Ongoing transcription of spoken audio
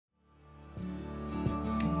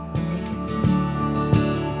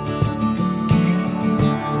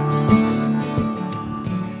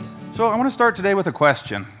So I want to start today with a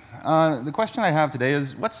question. The question I have today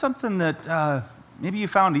is, what's something that maybe you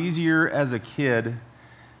found easier as a kid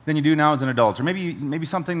than you do now as an adult? Or maybe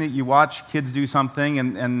something that you watch kids do something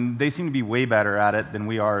and they seem to be way better at it than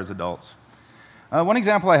we are as adults. One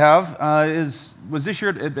example I have was this year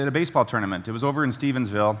at a baseball tournament. It was over in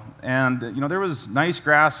Stevensville, and there was nice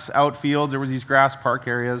grass outfields, there was these grass park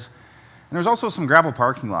areas, and there was also some gravel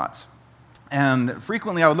parking lots. And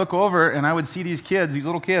frequently I would look over and I would see these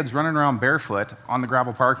little kids running around barefoot on the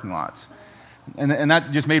gravel parking lots. And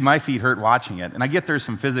that just made my feet hurt watching it. And I get there's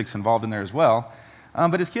some physics involved in there as well.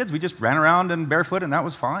 But as kids, we just ran around and barefoot, and that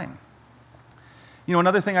was fine.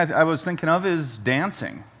 Another thing I was thinking of is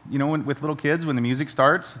dancing. With little kids, when the music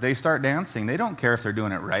starts, they start dancing. They don't care if they're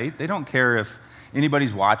doing it right. They don't care if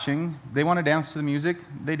anybody's watching. They want to dance to the music,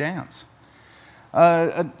 they dance.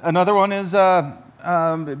 Another one is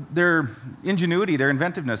their ingenuity, their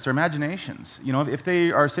inventiveness, their imaginations. If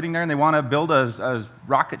they are sitting there and they want to build a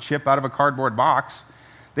rocket ship out of a cardboard box,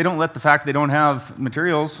 they don't let the fact they don't have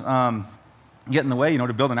materials get in the way,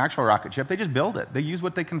 to build an actual rocket ship. They just build it. They use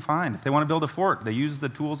what they can find. If they want to build a fort, they use the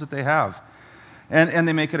tools that they have. And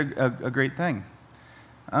they make it a great thing.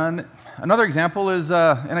 And another example is,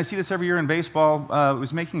 and I see this every year in baseball,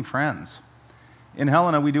 was making friends. In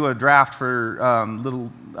Helena, we do a draft for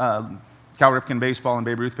little Cal Ripken baseball and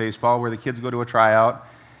Babe Ruth baseball, where the kids go to a tryout,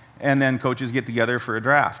 and then coaches get together for a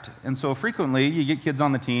draft. And so frequently, you get kids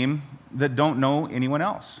on the team that don't know anyone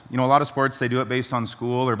else. A lot of sports, they do it based on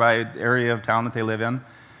school or by area of town that they live in.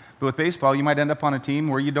 But with baseball, you might end up on a team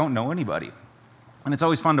where you don't know anybody. And it's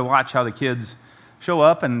always fun to watch how the kids show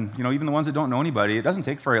up, and even the ones that don't know anybody, it doesn't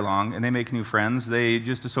take very long, and they make new friends. They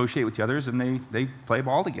just associate with the others, and they play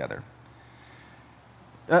ball together.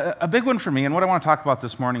 A big one for me, and what I want to talk about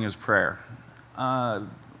this morning, is prayer.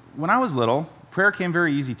 When I was little, prayer came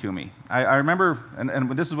very easy to me. I remember, and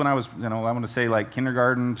this is when I was, I want to say like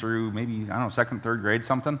kindergarten through maybe, second, third grade,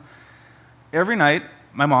 something. Every night,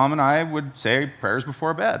 my mom and I would say prayers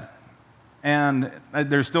before bed. And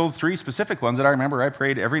there's still 3 specific ones that I remember I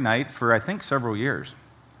prayed every night for, I think, several years.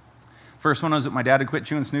 First one was that my dad would quit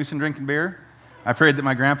chewing snus and drinking beer. I prayed that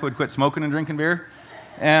my grandpa would quit smoking and drinking beer.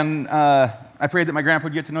 And I prayed that my grandpa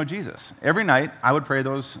would get to know Jesus. Every night, I would pray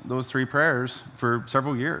those 3 prayers for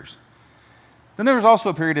several years. Then there was also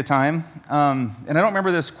a period of time, and I don't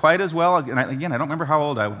remember this quite as well. And I don't remember how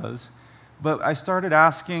old I was, but I started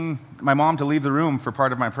asking my mom to leave the room for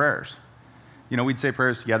part of my prayers. We'd say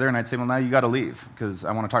prayers together, and I'd say, well, now you got to leave, because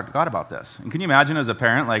I want to talk to God about this. And can you imagine as a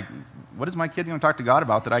parent, what is my kid going to talk to God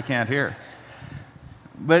about that I can't hear?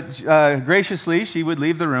 But graciously, she would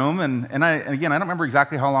leave the room, and I don't remember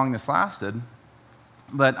exactly how long this lasted,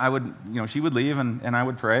 but she would leave, and I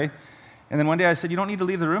would pray. And then one day I said, you don't need to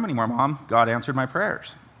leave the room anymore, Mom. God answered my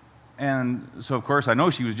prayers. And so, of course, I know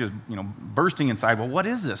she was just, bursting inside. Well, what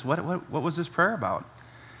is this? What was this prayer about?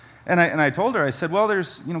 And I told her, I said, well,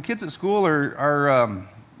 there's, kids at school are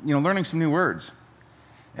learning some new words.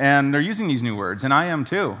 And they're using these new words, and I am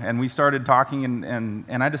too. And we started talking,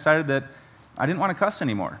 and I decided that I didn't want to cuss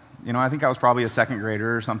anymore. I think I was probably a second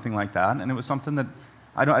grader or something like that, and it was something that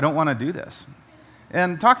I don't want to do this.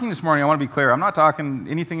 And talking this morning, I want to be clear. I'm not talking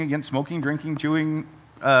anything against smoking, drinking, chewing,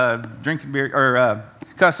 drinking beer, or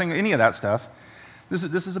cussing, any of that stuff. This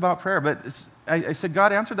is about prayer. But I said,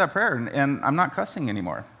 God answered that prayer, and I'm not cussing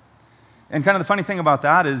anymore. And kind of the funny thing about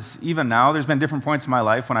that is, even now, there's been different points in my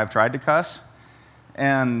life when I've tried to cuss,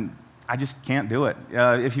 and I just can't do it.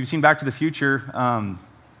 If you've seen Back to the Future,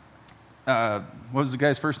 what was the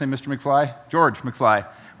guy's first name, Mr. McFly? George McFly.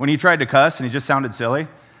 When he tried to cuss and he just sounded silly,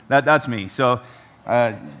 that's me. So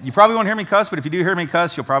you probably won't hear me cuss, but if you do hear me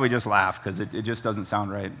cuss, you'll probably just laugh, because it just doesn't sound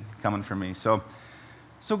right coming from me. So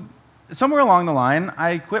somewhere along the line,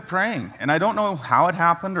 I quit praying. And I don't know how it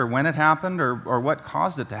happened or when it happened or what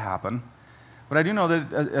caused it to happen. But I do know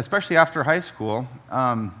that, especially after high school,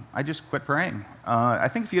 I just quit praying. I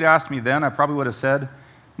think if you'd asked me then, I probably would have said,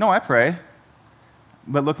 no, I pray.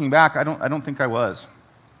 But looking back, I don't think I was.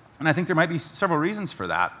 And I think there might be several reasons for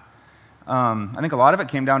that. I think a lot of it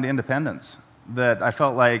came down to independence, that I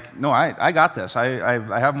felt like, no, I got this.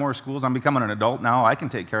 I have more schools. I'm becoming an adult now. I can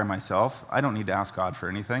take care of myself. I don't need to ask God for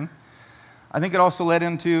anything. I think it also led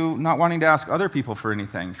into not wanting to ask other people for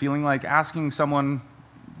anything, feeling like asking someone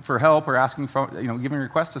for help or asking for, giving a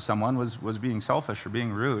request to someone was being selfish or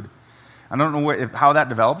being rude. I don't know how that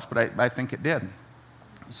developed, but I think it did.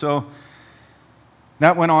 So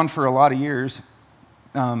that went on for a lot of years,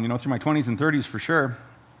 through my 20s and 30s for sure.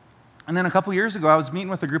 And then a couple years ago, I was meeting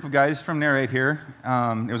with a group of guys from Narrate here.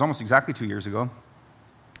 It was almost exactly 2 years ago.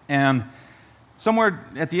 And somewhere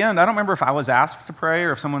at the end, I don't remember if I was asked to pray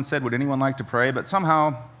or if someone said, would anyone like to pray? But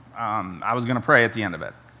somehow I was going to pray at the end of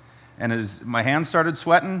it. And as my hands started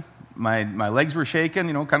sweating, my legs were shaking,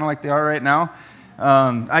 kind of like they are right now.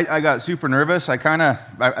 I got super nervous. I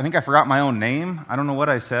think I forgot my own name. I don't know what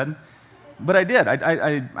I said. But I did.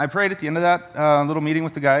 I prayed at the end of that little meeting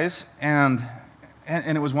with the guys, and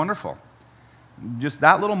it was wonderful. Just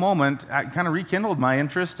that little moment kind of rekindled my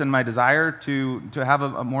interest and my desire to have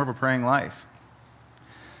a more of a praying life.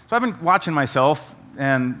 So I've been watching myself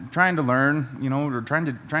and trying to learn, or trying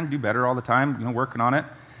to do better all the time, working on it.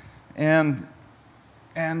 And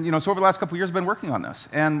so over the last couple of years, I've been working on this.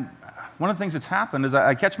 And one of the things that's happened is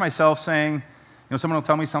I catch myself saying, someone will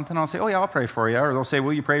tell me something, I'll say, oh yeah, I'll pray for you. Or they'll say,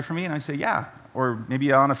 will you pray for me? And I say, yeah. Or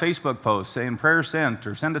maybe on a Facebook post saying, prayer sent,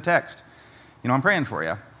 or send a text. I'm praying for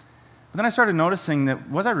you. But then I started noticing that,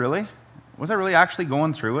 was I really actually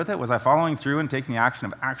going through with it? Was I following through and taking the action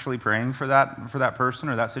of actually praying for that person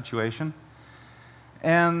or that situation?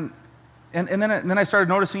 And then I started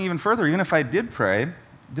noticing even further, even if I did pray,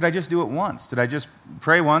 did I just do it once? Did I just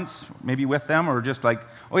pray once, maybe with them, or just like,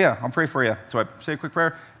 oh yeah, I'll pray for you. So I say a quick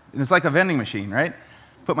prayer. And it's like a vending machine, right?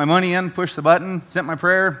 Put my money in, push the button, sent my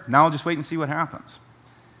prayer, now I'll just wait and see what happens.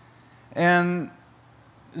 And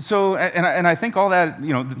so, and I think all that,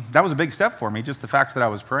 that was a big step for me, just the fact that I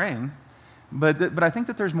was praying. But I think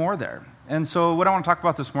that there's more there. And so what I want to talk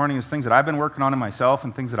about this morning is things that I've been working on in myself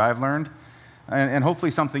and things that I've learned. And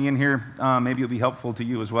hopefully something in here maybe will be helpful to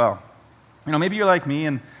you as well. Maybe you're like me,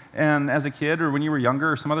 and as a kid or when you were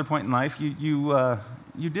younger or some other point in life,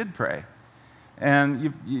 you did pray.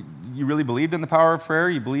 And you really believed in the power of prayer.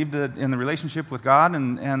 You believed in the relationship with God,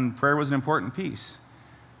 and prayer was an important piece.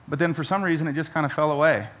 But then for some reason, it just kind of fell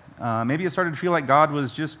away. Maybe it started to feel like God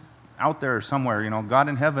was just out there somewhere. God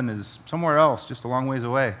in heaven is somewhere else, just a long ways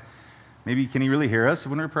away. Maybe, can he really hear us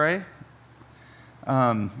when we pray?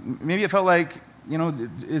 Maybe it felt like,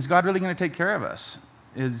 is God really going to take care of us?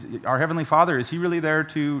 Is our Heavenly Father, is he really there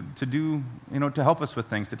to do, to help us with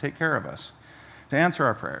things, to take care of us, to answer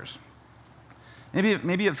our prayers?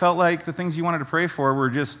 Maybe it felt like the things you wanted to pray for were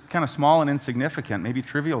just kind of small and insignificant, maybe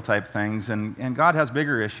trivial type things, and God has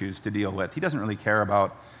bigger issues to deal with. He doesn't really care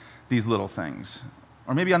about these little things.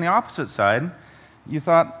 Or maybe on the opposite side, you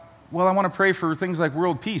thought, well, I want to pray for things like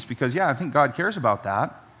world peace because, yeah, I think God cares about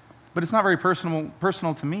that, but it's not very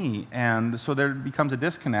personal to me, and so there becomes a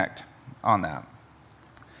disconnect on that.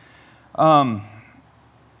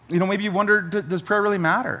 Maybe you wondered, does prayer really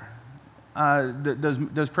matter?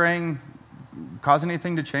 Does praying cause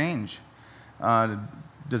anything to change?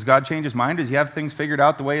 Does God change his mind? Does he have things figured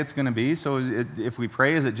out the way it's going to be? So if we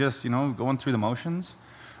pray, is it just, going through the motions?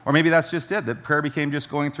 Or maybe that's just it, that prayer became just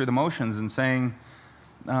going through the motions and saying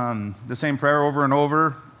the same prayer over and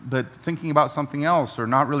over, but thinking about something else, or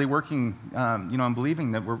not really working, and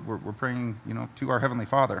believing that we're praying, to our Heavenly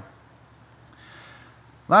Father.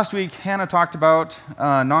 Last week, Hannah talked about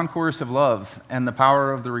non-coercive love and the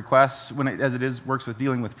power of the requests as it works with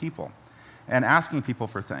dealing with people and asking people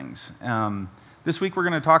for things. This week, we're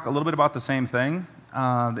going to talk a little bit about the same thing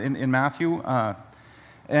in Matthew,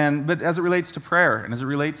 but as it relates to prayer and as it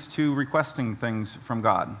relates to requesting things from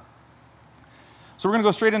God. So we're going to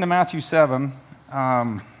go straight into Matthew 7,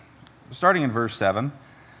 starting in verse 7.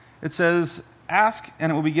 It says, "Ask,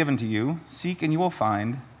 and it will be given to you. Seek, and you will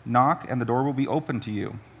find. Knock, and the door will be opened to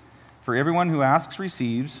you. For everyone who asks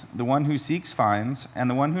receives, the one who seeks finds, and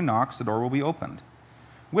the one who knocks, the door will be opened.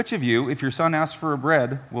 Which of you, if your son asks for a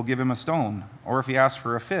bread, will give him a stone? Or if he asks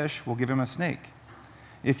for a fish, will give him a snake?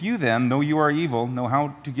 If you then, though you are evil, know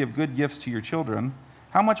how to give good gifts to your children,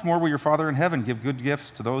 how much more will your Father in heaven give good gifts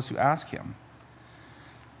to those who ask him?"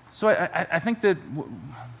 So I think that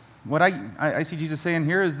what I see Jesus saying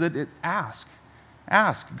here is that ask.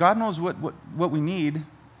 God knows what we need,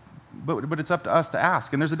 but it's up to us to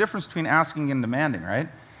ask. And there's a difference between asking and demanding, right?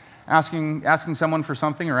 Asking someone for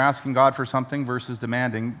something or asking God for something versus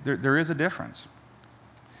demanding, there is a difference.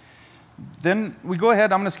 Then we go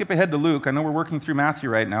ahead, I'm going to skip ahead to Luke. I know we're working through Matthew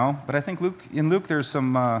right now, but I think in Luke there's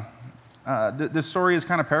some, this story is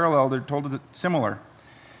kind of parallel, they're told similar.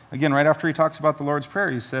 Again, right after he talks about the Lord's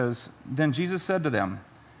Prayer, he says, "Then Jesus said to them,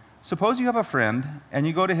 'Suppose you have a friend, and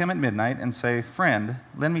you go to him at midnight and say, "Friend,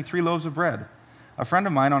 lend me 3 loaves of bread. A friend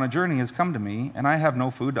of mine on a journey has come to me, and I have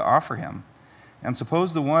no food to offer him. And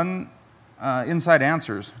suppose the one inside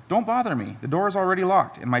answers, "Don't bother me. The door is already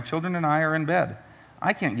locked, and my children and I are in bed.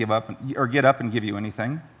 I can't get up and give you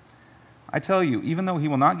anything." I tell you, even though he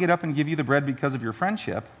will not get up and give you the bread because of your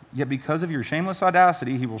friendship, yet because of your shameless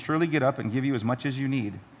audacity, he will surely get up and give you as much as you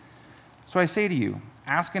need. So I say to you,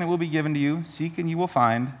 ask and it will be given to you, seek and you will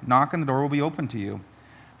find, knock and the door will be opened to you.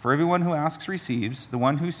 For everyone who asks receives, the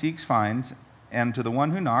one who seeks finds, and to the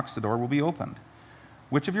one who knocks the door will be opened.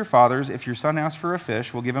 Which of your fathers, if your son asks for a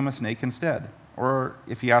fish, will give him a snake instead? Or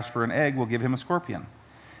if he asks for an egg, will give him a scorpion?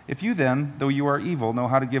 If you then, though you are evil, know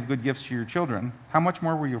how to give good gifts to your children, how much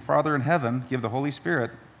more will your Father in heaven give the Holy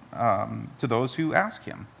Spirit to those who ask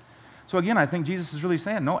him? So again, I think Jesus is really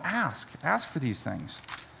saying, no, ask for these things.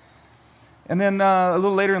 And then a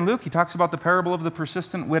little later in Luke, he talks about the parable of the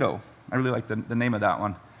persistent widow. I really like the name of that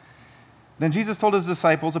one. Then Jesus told his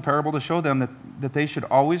disciples a parable to show them that they should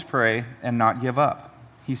always pray and not give up.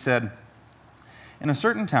 He said, in a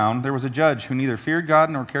certain town there was a judge who neither feared God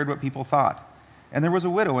nor cared what people thought. And there was a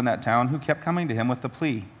widow in that town who kept coming to him with the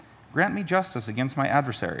plea, grant me justice against my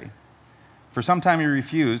adversary. For some time he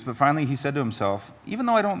refused, but finally he said to himself, even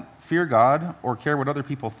though I don't fear God or care what other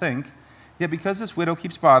people think, yet because this widow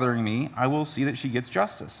keeps bothering me, I will see that she gets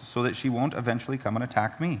justice, so that she won't eventually come and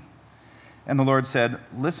attack me. And the Lord said,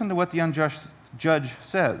 listen to what the unjust judge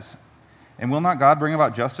says. And will not God bring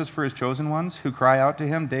about justice for his chosen ones, who cry out to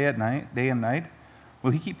him day and night? Will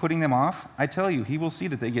he keep putting them off? I tell you, he will see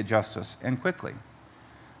that they get justice, and quickly.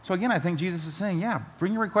 So again, I think Jesus is saying, yeah,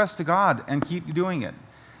 bring your requests to God and keep doing it.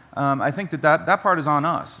 I think that part is on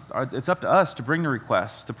us. It's up to us to bring the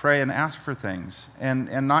requests, to pray and ask for things,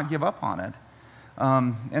 and not give up on it,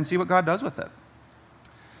 and see what God does with it.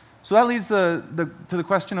 So that leads to the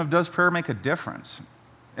question of, does prayer make a difference?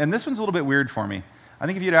 And this one's a little bit weird for me. I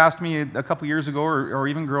think if you'd asked me a couple years ago, or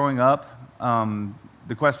even growing up,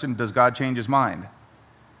 the question, does God change his mind?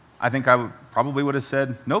 I think I probably would have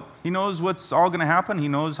said, nope, he knows what's all going to happen. He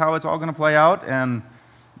knows how it's all going to play out, and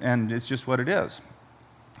it's just what it is.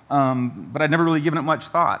 But I'd never really given it much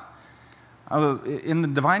thought. In The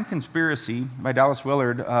Divine Conspiracy by Dallas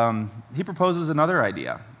Willard, he proposes another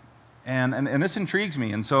idea. And this intrigues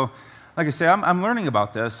me. And so, like I say, I'm learning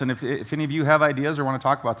about this. And if any of you have ideas or want to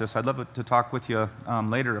talk about this, I'd love to talk with you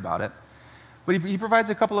later about it. But he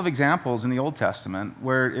provides a couple of examples in the Old Testament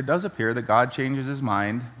where it does appear that God changes his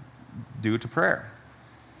mind due to prayer.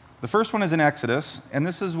 The first one is in Exodus. And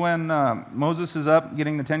this is when Moses is up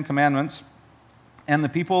getting the Ten Commandments. And the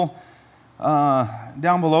people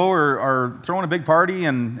down below are throwing a big party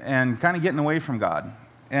and kind of getting away from God.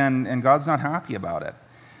 And God's not happy about it.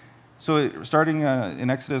 So starting in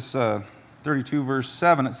Exodus 32, verse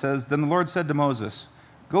 7, it says, then the Lord said to Moses,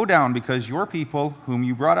 go down, because your people, whom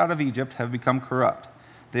you brought out of Egypt, have become corrupt.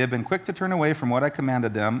 They have been quick to turn away from what I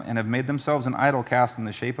commanded them, and have made themselves an idol cast in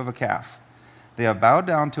the shape of a calf. They have bowed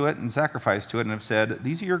down to it and sacrificed to it, and have said,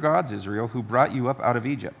 these are your gods, Israel, who brought you up out of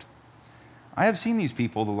Egypt. I have seen these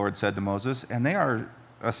people, the Lord said to Moses, and they are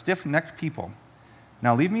a stiff-necked people.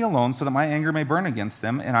 Now leave me alone so that my anger may burn against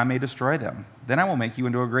them, and I may destroy them. Then I will make you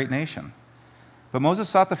into a great nation. But Moses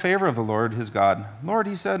sought the favor of the Lord his God. Lord,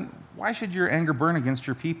 he said, why should your anger burn against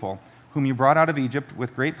your people, whom you brought out of Egypt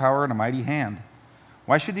with great power and a mighty hand?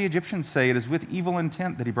 Why should the Egyptians say it is with evil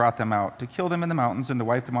intent that he brought them out, to kill them in the mountains and to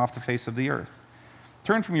wipe them off the face of the earth?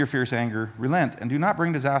 Turn from your fierce anger, relent, and do not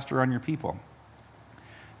bring disaster on your people.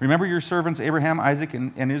 Remember your servants Abraham, Isaac,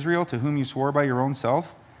 and Israel, to whom you swore by your own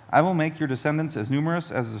self. I will make your descendants as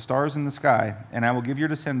numerous as the stars in the sky, and I will give your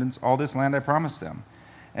descendants all this land I promised them,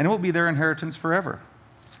 and it will be their inheritance forever.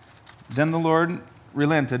 Then the Lord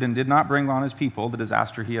relented and did not bring on his people the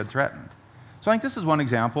disaster he had threatened. So I think this is one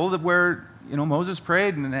example that where Moses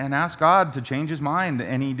prayed and asked God to change his mind,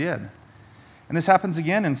 and he did. And this happens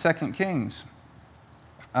again in 2 Kings.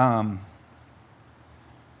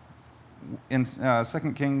 In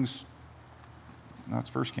 2 Kings, no,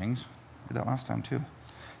 it's 1 Kings. I did that last time too.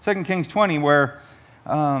 2 Kings 20, where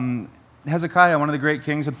Hezekiah, one of the great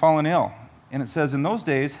kings, had fallen ill. And it says, in those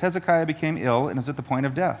days, Hezekiah became ill and was at the point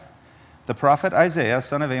of death. The prophet Isaiah,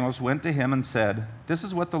 son of Amos, went to him and said, this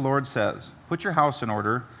is what the Lord says, put your house in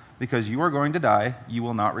order, because you are going to die, you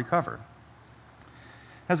will not recover.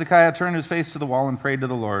 Hezekiah turned his face to the wall and prayed to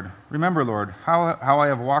the Lord, remember, Lord, how I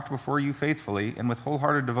have walked before you faithfully and with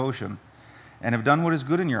wholehearted devotion, and have done what is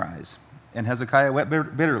good in your eyes. And Hezekiah wept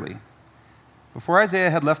bitterly. Before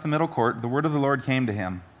Isaiah had left the middle court, the word of the Lord came to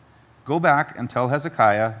him. Go back and tell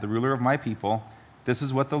Hezekiah, the ruler of my people, this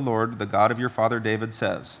is what the Lord, the God of your father David,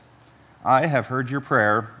 says. I have heard your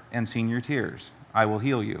prayer and seen your tears. I will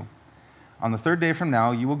heal you. On the third day from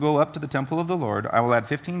now, you will go up to the temple of the Lord. I will add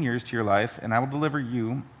 15 years to your life, and I will deliver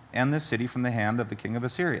you and this city from the hand of the king of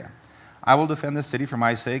Assyria. I will defend this city for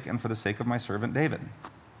my sake and for the sake of my servant David.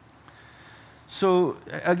 So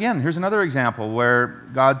again, here's another example where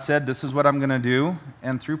God said, this is what I'm going to do,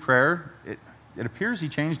 and through prayer, it appears he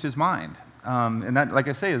changed his mind. And that, like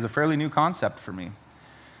I say, is a fairly new concept for me.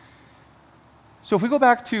 So if we go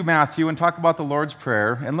back to Matthew and talk about the Lord's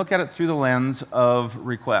Prayer and look at it through the lens of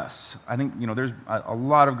requests, I think there's a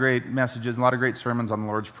lot of great messages, a lot of great sermons on the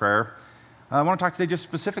Lord's Prayer. I want to talk today just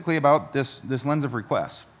specifically about this lens of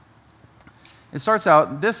requests. It starts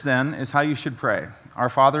out, this then is how you should pray, our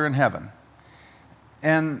Father in heaven.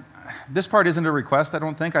 And this part isn't a request, I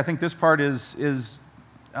don't think. I think this part is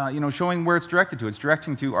showing where it's directed to. It's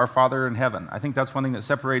directing to our Father in heaven. I think that's one thing that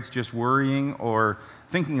separates just worrying or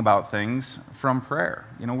thinking about things from prayer.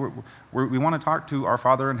 We want to talk to our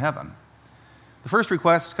Father in heaven. The first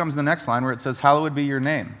request comes in the next line where it says, hallowed be your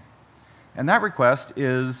name. And that request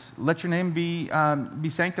is, let your name be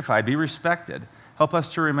sanctified, be respected. Help us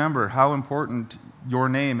to remember how important your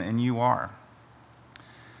name and you are.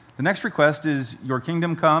 The next request is, your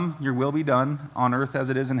kingdom come, your will be done on earth as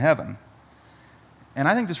it is in heaven. And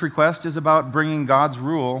I think this request is about bringing God's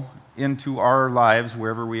rule into our lives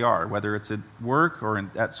wherever we are, whether it's at work or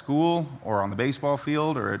at school or on the baseball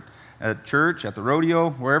field or at church, at the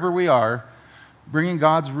rodeo, wherever we are, bringing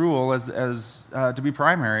God's rule as to be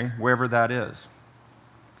primary wherever that is.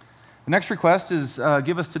 The next request is,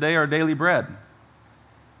 give us today our daily bread.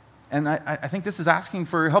 And I think this is asking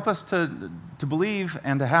for, help us to believe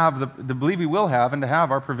and to have, the believe we will have and to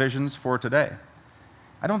have our provisions for today.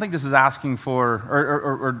 I don't think this is asking for,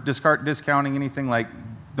 or discounting anything like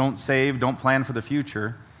don't save, don't plan for the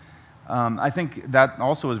future. I think that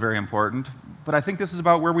also is very important. But I think this is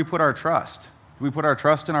about where we put our trust. Do we put our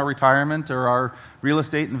trust in our retirement or our real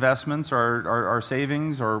estate investments or our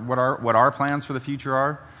savings or what our plans for the future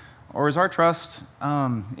are? Or is our trust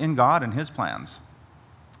in God and His plans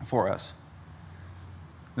for us?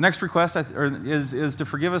 The next request is to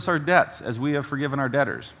forgive us our debts as we have forgiven our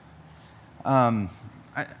debtors. I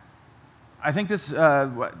think this,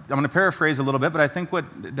 I'm going to paraphrase a little bit, but I think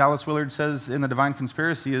what Dallas Willard says in The Divine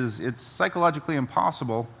Conspiracy is it's psychologically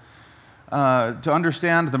impossible to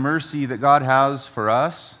understand the mercy that God has for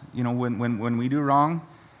us, when we do wrong,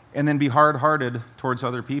 and then be hard-hearted towards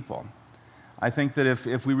other people. I think that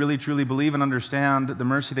if we really truly believe and understand the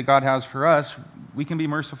mercy that God has for us, we can be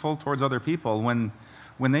merciful towards other people when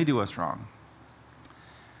they do us wrong.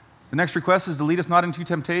 The next request is to lead us not into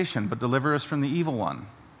temptation, but deliver us from the evil one.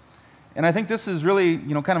 And I think this is really,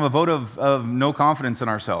 kind of a vote of no confidence in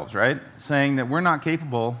ourselves, right? Saying that we're not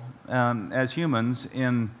capable as humans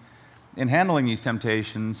in handling these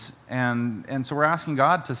temptations, and so we're asking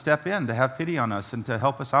God to step in, to have pity on us, and to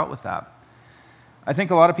help us out with that. I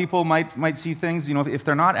think a lot of people might see things, if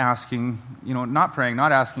they're not asking, not praying,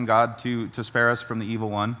 not asking God to spare us from the evil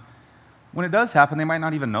one. When it does happen, they might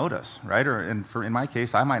not even notice, right? In my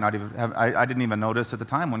case, I might not even have. I didn't even notice at the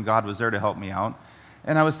time when God was there to help me out,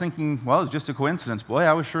 and I was thinking, well, it's just a coincidence. Boy,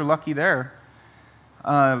 I was sure lucky there.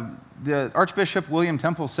 The Archbishop William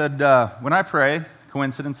Temple said, "When I pray,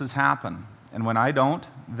 coincidences happen, and when I don't,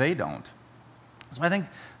 they don't." So I think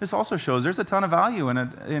this also shows there's a ton of value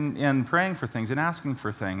in praying for things and asking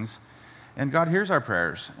for things. And God hears our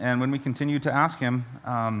prayers. And when we continue to ask Him,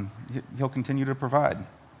 He'll continue to provide.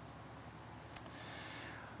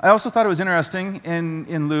 I also thought it was interesting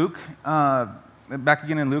in Luke, back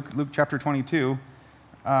again in Luke chapter 22,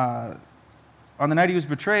 on the night He was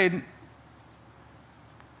betrayed,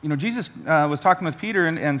 Jesus was talking with Peter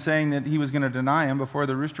and saying that he was going to deny Him before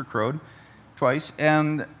the rooster crowed twice,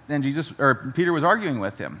 and Peter was arguing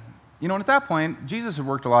with him. And at that point, Jesus had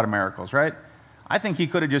worked a lot of miracles, right? I think He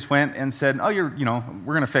could have just went and said, "Oh, we're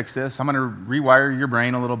going to fix this. I'm going to rewire your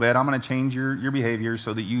brain a little bit. I'm going to change your behavior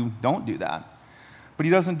so that you don't do that." But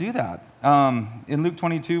He doesn't do that. In Luke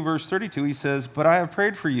 22, verse 32, He says, "But I have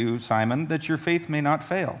prayed for you, Simon, that your faith may not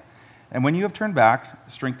fail. And when you have turned back,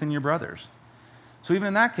 strengthen your brothers." So even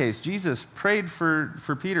in that case, Jesus prayed for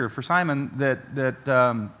Peter, for Simon,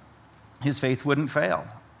 that his faith wouldn't fail,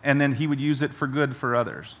 and then He would use it for good for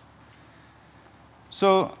others.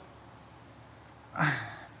 So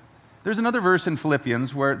there's another verse in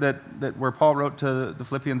Philippians where Paul wrote to the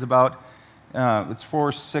Philippians about, it's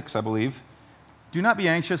 4:6, I believe. "Do not be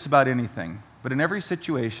anxious about anything, but in every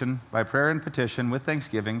situation, by prayer and petition, with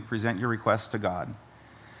thanksgiving, present your requests to God."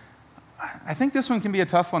 I think this one can be a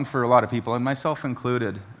tough one for a lot of people, and myself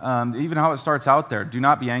included. Even how it starts out there, do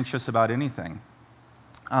not be anxious about anything.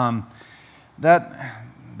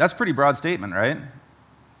 That's a pretty broad statement, right?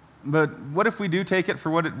 But what if we do take it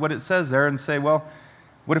for what it says there and say, well,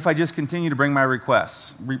 what if I just continue to bring my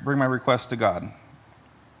requests to God?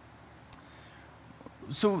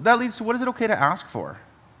 So that leads to, what is it okay to ask for?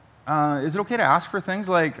 Is it okay to ask for things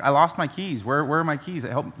like, I lost my keys. Where are my keys?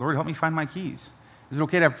 Lord, help me find my keys. Is it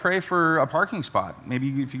okay to pray for a parking spot?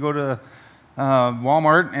 Maybe if you go to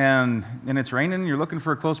Walmart and it's raining, you're looking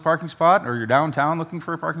for a close parking spot, or you're downtown looking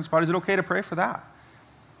for a parking spot, is it okay to pray for that?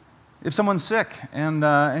 If someone's sick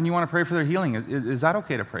and you want to pray for their healing, is that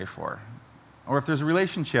okay to pray for? Or if there's a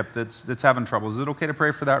relationship that's having trouble, is it okay to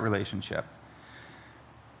pray for that relationship?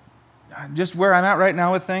 just where I'm at right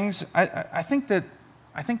now with things, I think that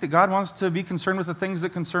God wants to be concerned with the things that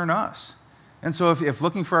concern us. And so if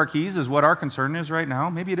looking for our keys is what our concern is right now,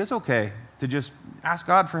 maybe it is okay to just ask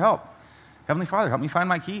God for help. Heavenly Father, help me find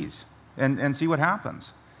my keys and see what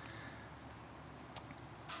happens.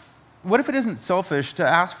 What if it isn't selfish to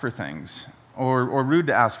ask for things or rude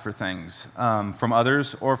to ask for things from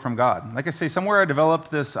others or from God? Like I say, somewhere I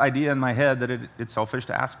developed this idea in my head that it's selfish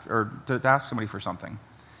to ask or to ask somebody for something.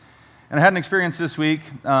 And I had an experience this week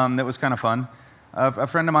that was kind of fun. A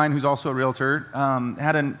friend of mine who's also a realtor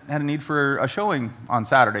had a need for a showing on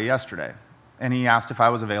Saturday, yesterday. And he asked if I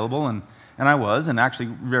was available, and I was, and actually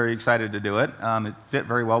very excited to do it. It fit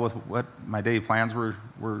very well with what my day plans were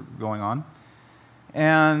going on.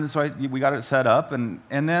 And so we got it set up, and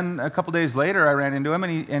then a couple days later I ran into him,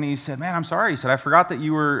 and he said, "Man, I'm sorry." He said, "I forgot that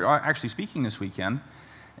you were actually speaking this weekend.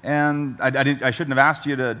 And I shouldn't have asked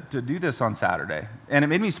you to do this on Saturday." And it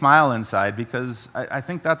made me smile inside because I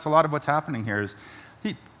think that's a lot of what's happening here. Is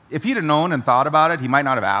if he'd have known and thought about it, he might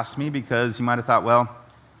not have asked me because he might have thought, well,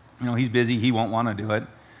 he's busy, he won't want to do it.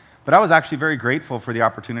 But I was actually very grateful for the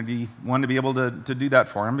opportunity, one, to be able to do that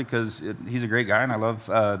for him because he's a great guy and I love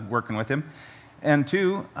working with him. And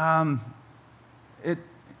two,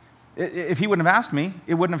 if he wouldn't have asked me,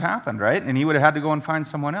 it wouldn't have happened, right? And he would have had to go and find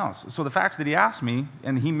someone else. So the fact that he asked me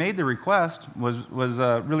and he made the request was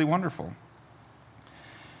really wonderful.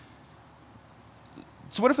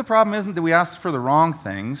 So what if the problem isn't that we ask for the wrong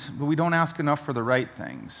things, but we don't ask enough for the right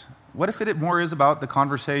things? What if it more is about the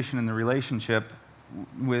conversation and the relationship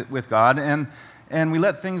with God, and we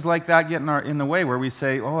let things like that get in the way, where we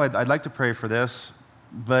say, "Oh, I'd like to pray for this,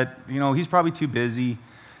 but he's probably too busy.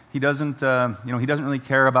 He doesn't really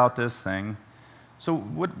care about this thing." So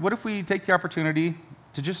what if we take the opportunity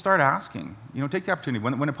to just start asking? Take the opportunity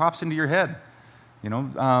when it pops into your head.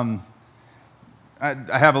 I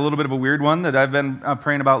have a little bit of a weird one that I've been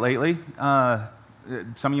praying about lately.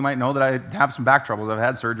 Some of you might know that I have some back troubles. I've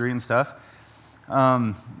had surgery and stuff.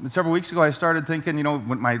 Several weeks ago, I started thinking,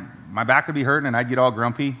 when my back would be hurting, and I'd get all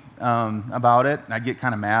grumpy about it, and I'd get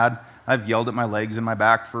kind of mad. I've yelled at my legs and my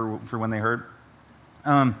back for when they hurt.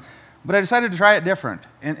 But I decided to try it different.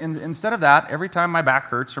 And instead of that, every time my back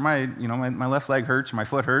hurts or my left leg hurts or my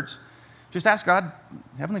foot hurts, just ask God,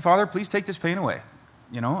 "Heavenly Father, please take this pain away."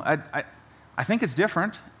 I think it's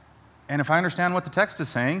different. And if I understand what the text is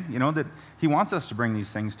saying, that he wants us to bring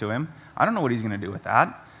these things to him, I don't know what he's going to do with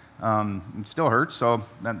that. It still hurts, so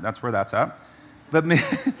that's where that's at. But maybe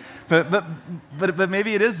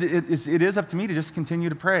it is up to me to just continue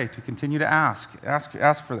to pray, to continue to ask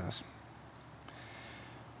for this.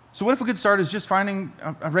 So what if a good start is just finding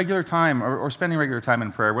a regular time or spending regular time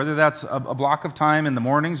in prayer, whether that's a block of time in the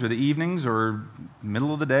mornings or the evenings or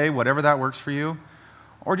middle of the day, whatever that works for you,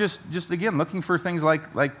 or just again, looking for things like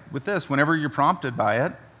with this, whenever you're prompted by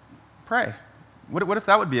it, pray. What if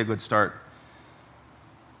that would be a good start?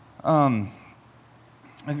 I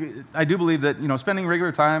do believe that spending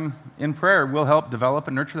regular time in prayer will help develop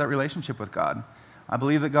and nurture that relationship with God. I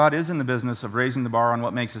believe that God is in the business of raising the bar on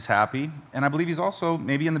what makes us happy, and I believe he's also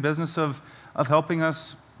maybe in the business of helping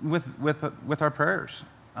us with our prayers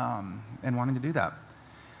and wanting to do that.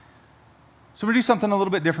 So we're going to do something a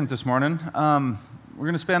little bit different this morning. We're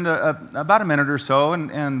going to spend about a minute or so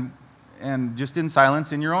and just in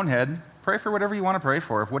silence in your own head, pray for whatever you want to pray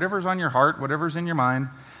for. If whatever's on your heart, whatever's in your mind,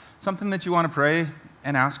 something that you want to pray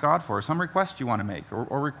and ask God for, some request you want to make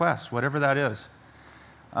or request, whatever that is.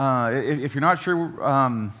 If you're not sure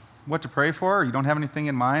what to pray for, or you don't have anything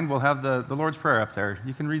in mind, we'll have the Lord's Prayer up there.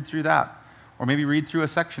 You can read through that, or maybe read through a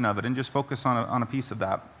section of it and just focus on a piece of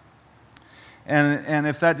that. And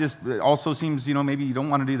if that just also seems, maybe you don't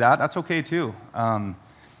want to do that, that's okay too.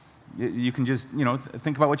 You can just,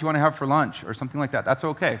 think about what you want to have for lunch or something like that. That's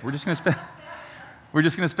okay. We're just going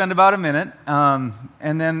to spend about a minute,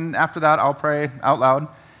 and then after that, I'll pray out loud,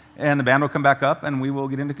 and the band will come back up, and we will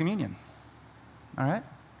get into communion. All right?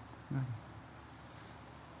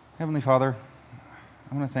 Heavenly Father,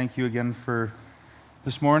 I want to thank you again for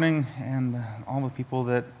this morning and all the people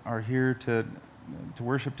that are here to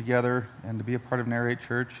worship together and to be a part of Narrate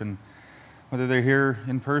Church, and whether they're here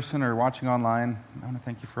in person or watching online. I want to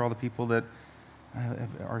thank you for all the people that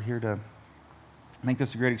are here to make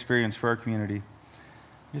this a great experience for our community.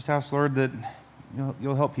 Just ask, Lord, that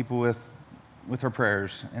you'll help people with our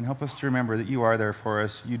prayers and help us to remember that you are there for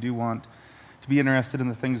us. You do want to be interested in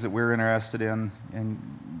the things that we're interested in,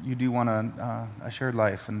 and you do want a shared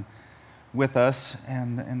life and with us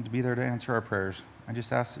and to be there to answer our prayers. I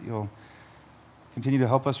just ask that you'll continue to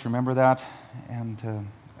help us remember that and to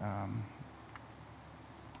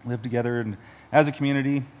live together and as a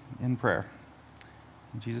community in prayer.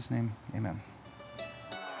 In Jesus' name, amen.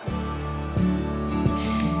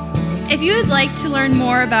 If you would like to learn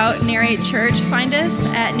more about Narrate Church, find us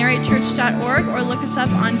at narratechurch.org or look us up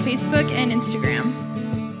on Facebook and Instagram.